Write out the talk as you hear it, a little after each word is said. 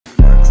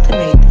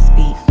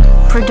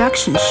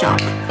production shop.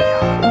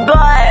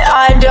 But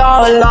I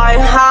don't like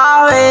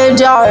how it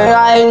don't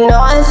like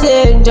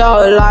nothing,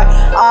 don't like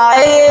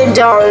I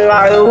don't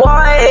like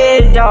why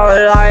it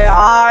don't like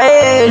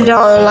I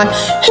don't like.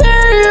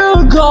 Here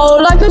you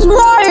go, like it's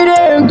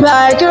riding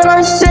back, and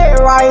I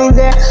sit right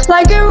there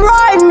like it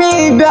ride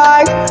me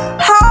back.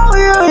 How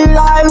you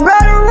like,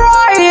 better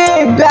ride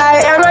it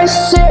back, and I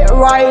sit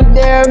right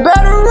there,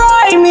 better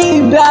ride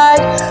me back.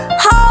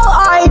 How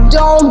I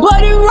don't,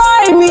 but it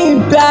ride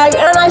me back,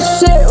 and I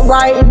sit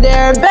right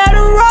there,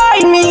 better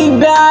ride me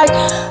back.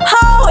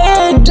 How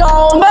it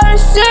don't, better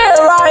sit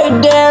right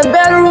there,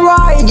 better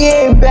ride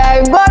it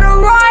back, better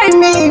ride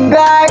me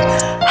back.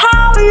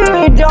 How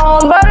you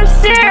don't, better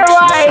sit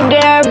right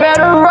there,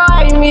 better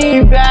ride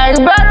me back,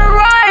 better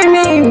ride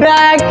me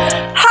back.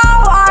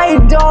 How I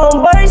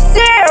don't, better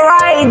sit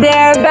right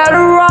there, better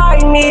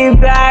ride me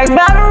back,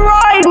 better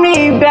ride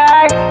me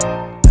back.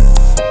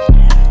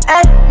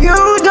 And you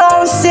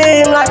don't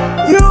seem like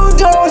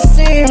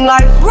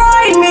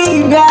ride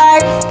me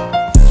back.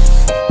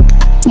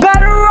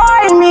 Better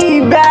ride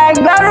me back,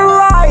 better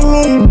ride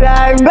me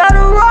back,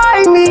 better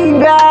ride me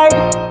back.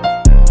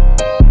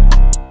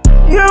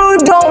 You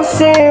don't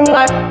seem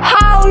like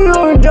how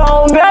you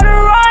don't, better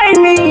ride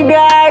me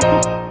back.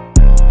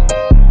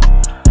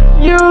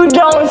 You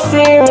don't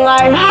seem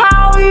like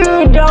how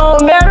you don't,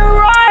 better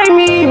ride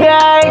me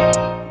back.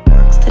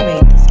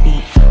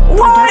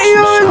 Why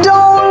you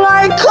don't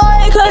like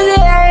cut, cause it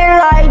ain't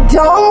like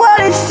don't let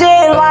it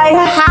sit like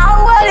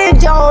how what it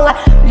don't like.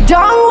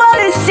 Don't let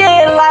it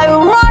sit like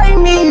ride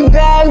me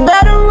back,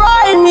 better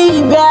ride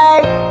me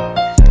back.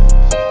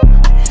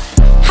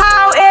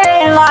 How it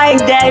ain't like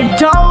that,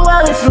 don't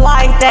let it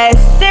like that,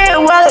 sit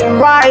well it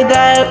ride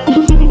that.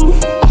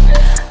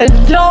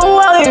 Don't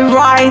let it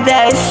ride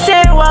that,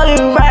 sit well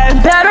it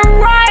ride, better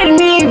ride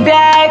me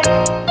back.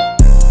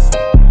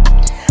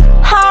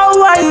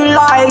 How are you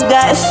like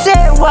that,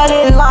 sit well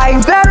it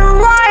like, better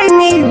ride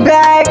me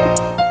back.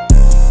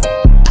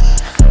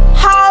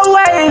 How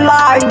are you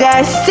like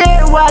that,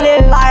 sit well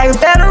it like,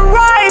 better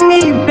ride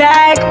me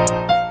back.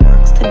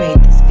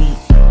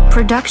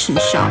 Production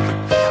shop.